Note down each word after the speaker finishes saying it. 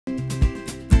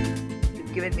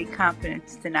given me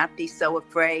confidence to not be so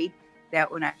afraid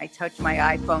that when I touch my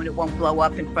iPhone, it won't blow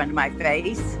up in front of my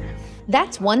face.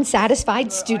 That's one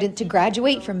satisfied student to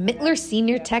graduate from Mittler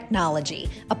Senior Technology,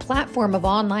 a platform of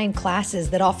online classes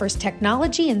that offers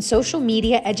technology and social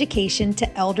media education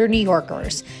to elder New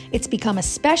Yorkers. It's become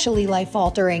especially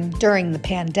life-altering during the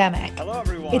pandemic. Hello,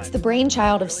 everyone. It's the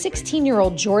brainchild of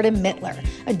 16-year-old Jordan Mittler,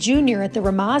 a junior at the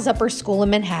Ramaz Upper School in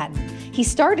Manhattan. He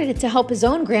started it to help his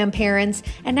own grandparents,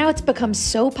 and now it's become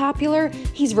so popular,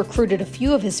 he's recruited a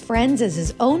few of his friends as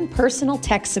his own personal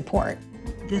tech support.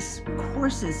 This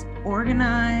course is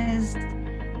organized,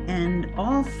 and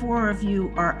all four of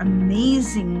you are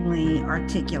amazingly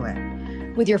articulate.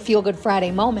 With your Feel Good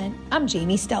Friday moment, I'm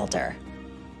Jamie Stelter.